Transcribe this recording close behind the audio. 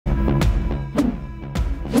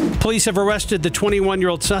Police have arrested the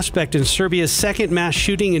 21-year-old suspect in Serbia's second mass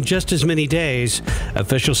shooting in just as many days.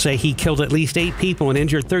 Officials say he killed at least 8 people and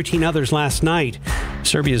injured 13 others last night.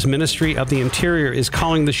 Serbia's Ministry of the Interior is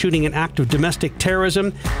calling the shooting an act of domestic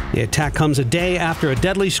terrorism. The attack comes a day after a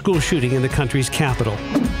deadly school shooting in the country's capital.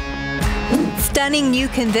 Stunning new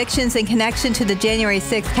convictions in connection to the January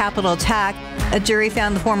 6th Capitol attack. A jury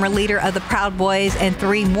found the former leader of the Proud Boys and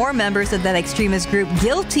 3 more members of that extremist group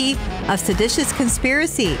guilty of seditious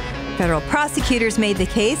conspiracy. Federal prosecutors made the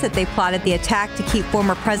case that they plotted the attack to keep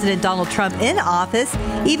former President Donald Trump in office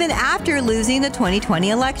even after losing the 2020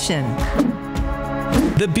 election.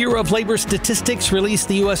 The Bureau of Labor Statistics released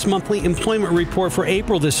the U.S. monthly employment report for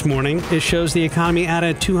April this morning. It shows the economy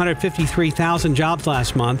added 253,000 jobs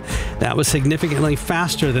last month. That was significantly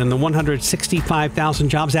faster than the 165,000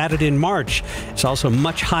 jobs added in March. It's also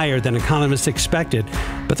much higher than economists expected.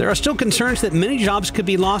 But there are still concerns that many jobs could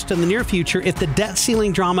be lost in the near future if the debt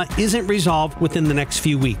ceiling drama isn't resolved within the next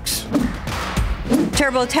few weeks.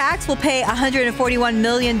 TurboTax will pay $141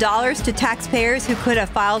 million to taxpayers who could have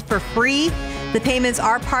filed for free. The payments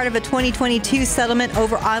are part of a 2022 settlement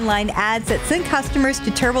over online ads that sent customers to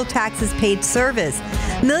TurboTax's paid service.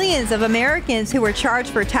 Millions of Americans who were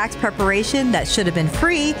charged for tax preparation that should have been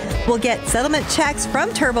free will get settlement checks from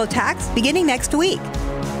TurboTax beginning next week.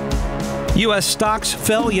 U.S. stocks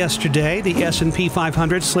fell yesterday. The S&P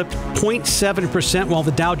 500 slipped 0.7%, while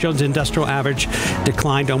the Dow Jones Industrial Average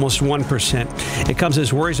declined almost 1%. It comes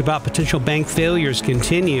as worries about potential bank failures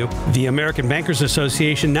continue. The American Bankers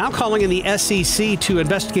Association now calling in the SEC to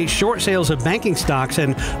investigate short sales of banking stocks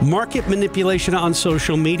and market manipulation on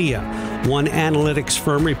social media. One analytics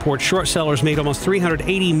firm reports short sellers made almost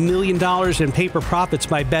 $380 million in paper profits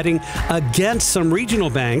by betting against some regional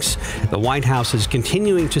banks. The White House is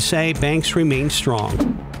continuing to say banks remain strong.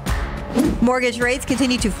 Mortgage rates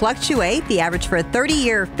continue to fluctuate. The average for a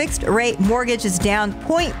 30-year fixed-rate mortgage is down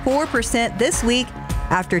 0.4% this week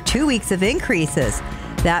after 2 weeks of increases.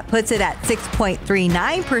 That puts it at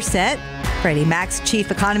 6.39%. Freddie Mac's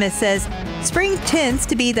chief economist says spring tends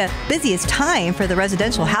to be the busiest time for the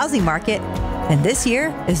residential housing market, and this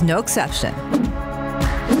year is no exception.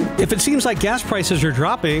 If it seems like gas prices are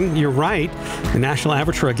dropping, you're right. The national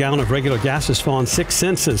average for a gallon of regular gas has fallen 6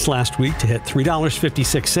 cents since last week to hit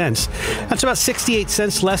 $3.56. That's about 68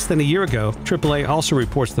 cents less than a year ago. AAA also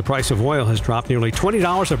reports the price of oil has dropped nearly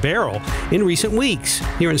 $20 a barrel in recent weeks.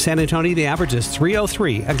 Here in San Antonio, the average is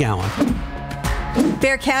 $3.03 a gallon.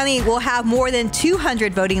 Bexar County will have more than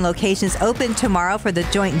 200 voting locations open tomorrow for the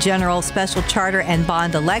joint general special charter and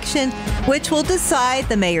bond election, which will decide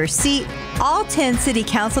the mayor's seat, all 10 city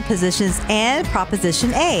council positions, and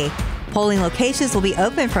Proposition A. Polling locations will be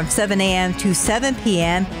open from 7 a.m. to 7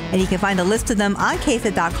 p.m., and you can find a list of them on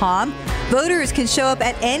KSAT.com. Voters can show up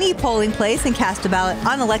at any polling place and cast a ballot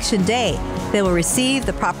on Election Day. They will receive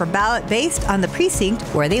the proper ballot based on the precinct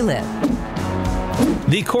where they live.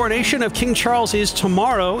 The coronation of King Charles is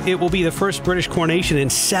tomorrow. It will be the first British coronation in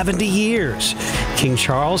 70 years. King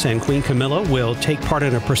Charles and Queen Camilla will take part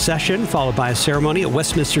in a procession, followed by a ceremony at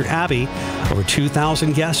Westminster Abbey. Over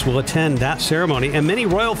 2,000 guests will attend that ceremony, and many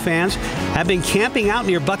royal fans have been camping out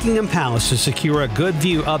near Buckingham Palace to secure a good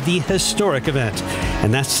view of the historic event.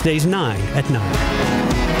 And that's today's 9 at 9.